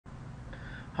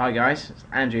Hi guys, it's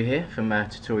Andrew here from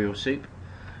Tutorial Soup.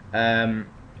 I'm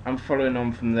following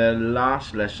on from the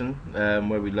last lesson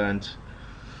where we learned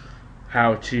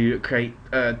how to create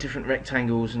different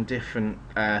rectangles and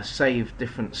save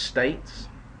different states.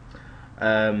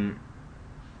 In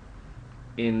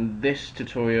this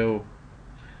tutorial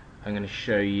I'm going to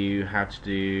show you how to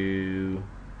do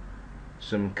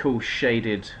some cool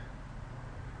shaded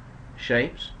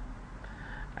shapes,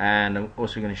 and I'm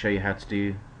also going to show you how to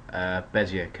do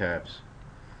Bezier curves.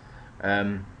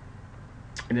 In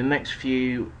the next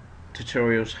few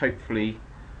tutorials, hopefully,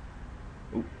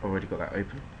 I've already got that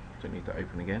open. Don't need that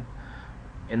open again.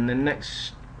 In the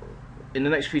next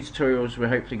few tutorials, we're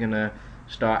hopefully going to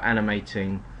start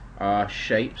animating our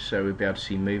shapes, so we'll be able to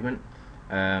see movement.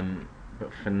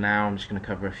 But for now, I'm just going to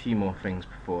cover a few more things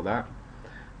before that.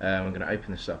 I'm going to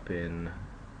open this up in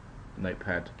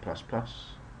Notepad++.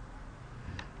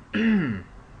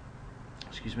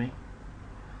 Excuse me.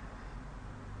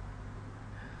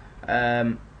 So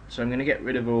I'm going to get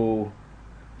rid of all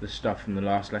the stuff from the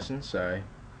last lesson. So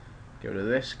get rid of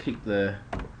this. Keep the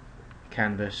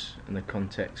canvas and the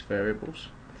context variables.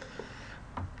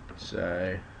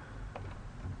 So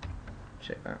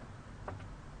check that.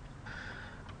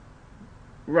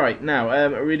 Right, now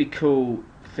a really cool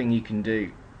thing you can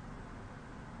do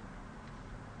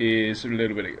is I had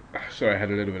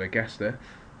a little bit of gas there.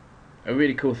 A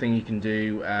really cool thing you can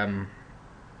do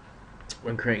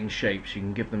when creating shapes, you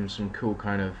can give them some cool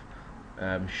kind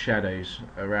of shadows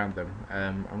around them.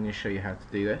 I'm going to show you how to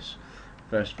do this.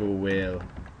 First of all, we'll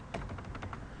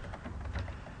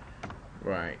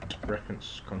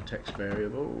reference context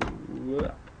variable,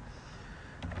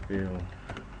 fill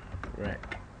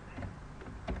rec.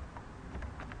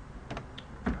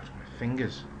 My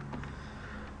fingers.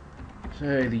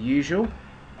 So the usual.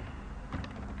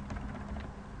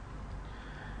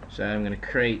 So I'm going to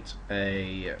create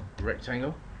a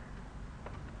rectangle.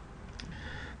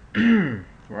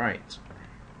 Right.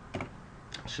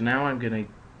 So now I'm going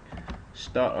to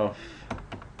start off.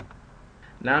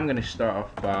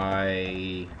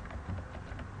 By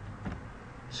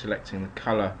selecting the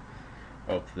color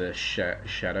of the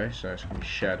shadow. So it's going to be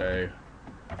shadow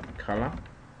color,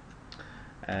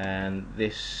 and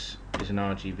this is an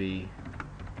RGB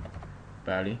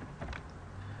value.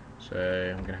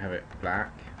 So I'm going to have it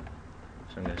black.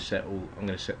 So I'm going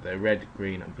to set the red,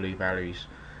 green, and blue values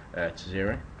to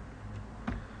 0.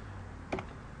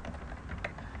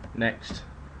 Next,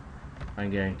 I'm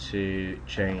going to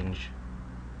change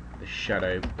the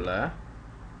shadow blur.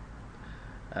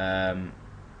 And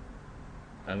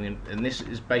this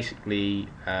is basically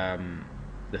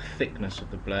the thickness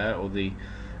of the blur, or the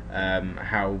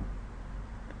how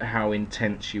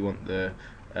intense you want the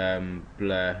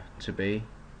blur to be,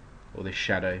 or the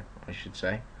shadow, I should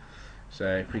say. So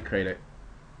if we create it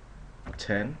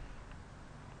 10,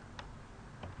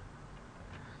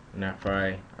 now if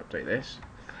I update this,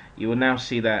 you will now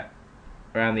see that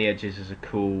around the edges is a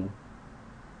cool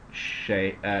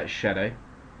shadow,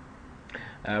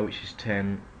 which is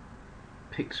 10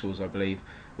 pixels, I believe,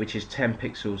 which is 10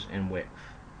 pixels in width.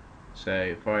 So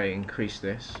if I increase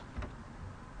this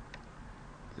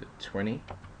to 20,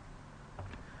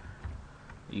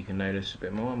 you can notice a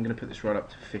bit more. I'm going to put this right up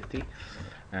to 50,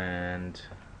 and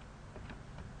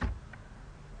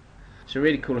it's a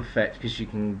really cool effect because you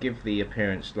can give the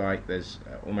appearance like there's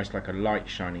almost like a light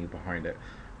shining behind it,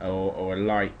 or a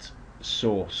light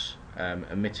source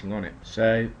emitting on it.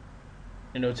 So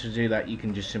in order to do that, you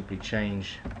can just simply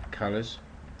change colors,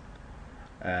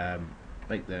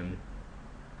 make them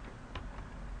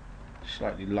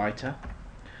slightly lighter.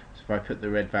 So if I put the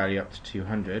red value up to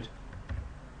 200,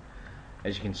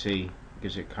 as you can see, it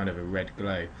gives it kind of a red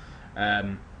glow. I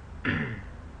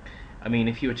mean,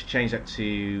 if you were to change that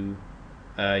to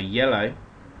yellow,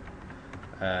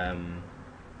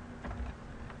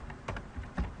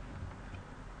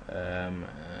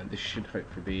 this should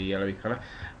hopefully be a yellowy colour.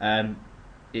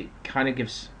 It kind of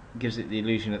gives it the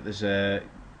illusion that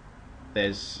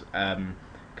there's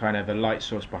kind of a light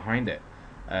source behind it,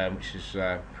 which is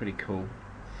pretty cool.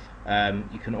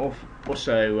 You can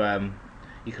also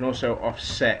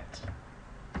offset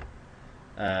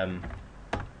the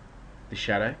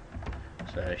shadow.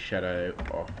 So shadow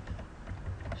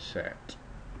offset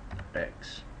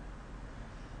x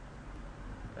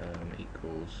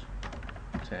equals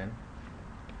 10,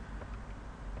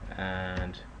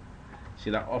 and see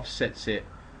that offsets it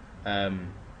to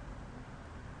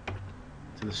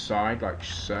the side like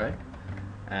so,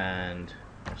 and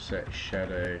offset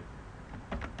shadow,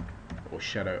 or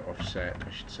shadow offset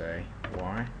I should say,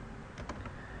 y.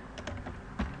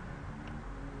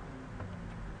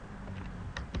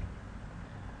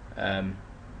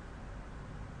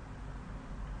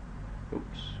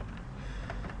 Oops.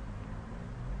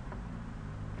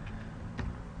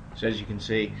 So as you can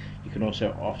see, you can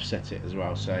also offset it as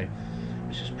well, so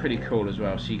which is pretty cool as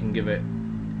well. So you can give it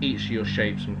each of your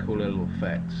shapes some cool little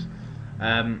effects.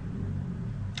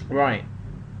 Right.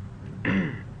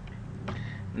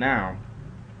 Now,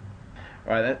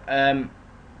 right. I'm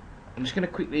just going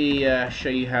to quickly show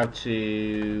you how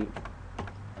to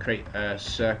create a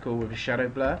circle with a shadow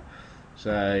blur.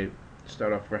 So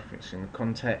start off referencing the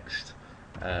context.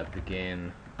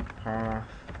 Begin path.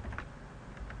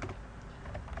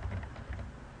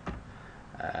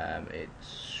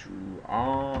 It's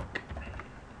arc,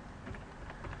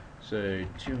 so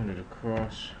 200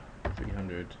 across,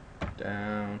 300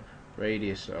 down,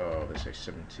 radius of, let's say,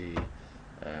 70,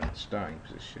 starting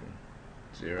position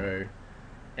 0,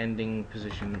 ending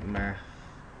position math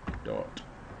dot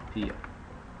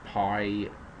pi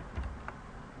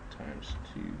times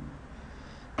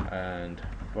 2, and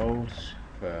volts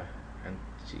for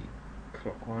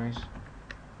anti-clockwise.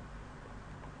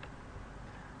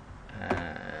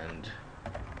 And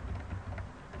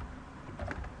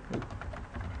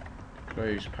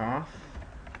close path,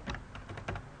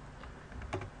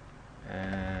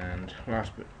 and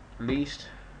last but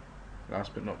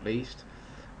not least,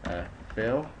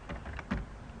 fill.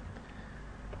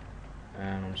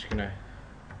 And I'm just gonna,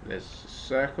 there's a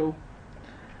circle,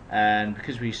 and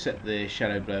because we set the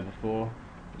shadow blur before,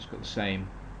 it's got the same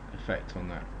effect on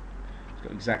that. It's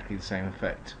got exactly the same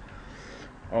effect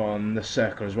on the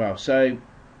circle as well. So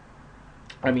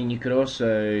I mean, you could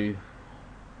also,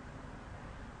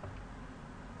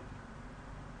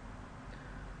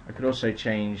 I could also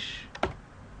change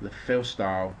the fill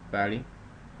style value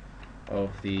of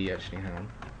the, actually hang on,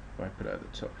 if I put it at the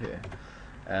top here,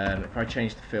 if I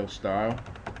change the fill style,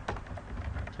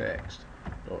 text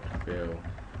dot fill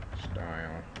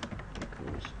style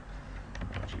equals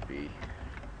RGB.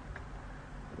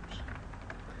 Oops.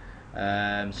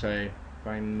 So if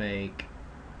I make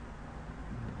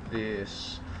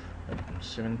this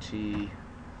 170,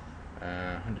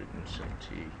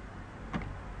 170,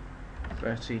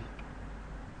 30.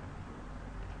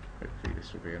 Hopefully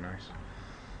this will be a nice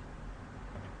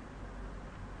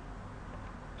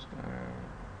style.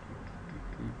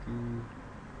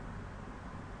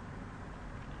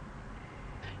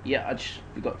 Yeah, I just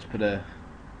forgot to put a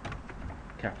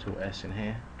capital S in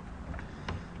here.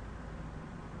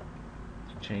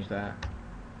 Change that.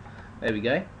 There we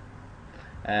go.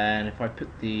 And if I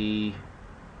put the,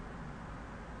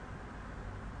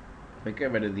 if I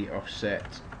get rid of the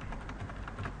offset,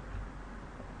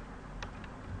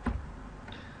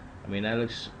 I mean that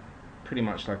looks pretty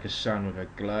much like a sun with a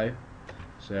glow.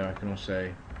 So I can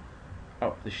also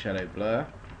up the shadow blur,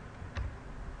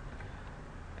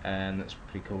 and that's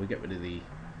pretty cool. We get rid of the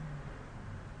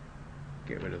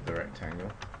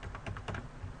rectangle.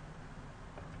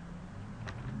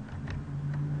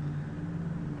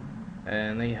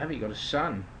 And there you have it. You got a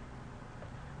sun,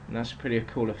 and that's pretty a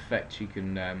cool effect you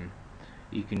can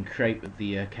create with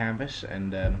the canvas,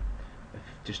 and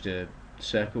just a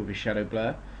circle with a shadow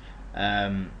blur.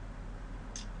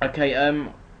 Okay,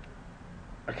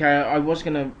 I was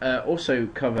going to also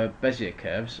cover Bezier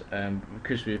curves,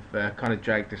 because we've kind of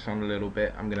dragged this on a little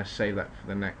bit. I'm going to save that for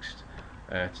the next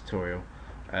tutorial.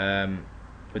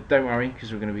 But don't worry,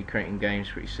 because we're going to be creating games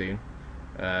pretty soon.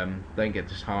 Don't get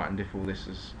disheartened if all this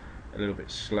is a little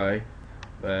bit slow,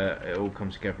 but it all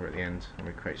comes together at the end and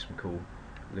we create some cool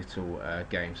little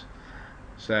games.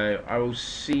 So I will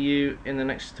see you in the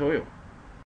next tutorial.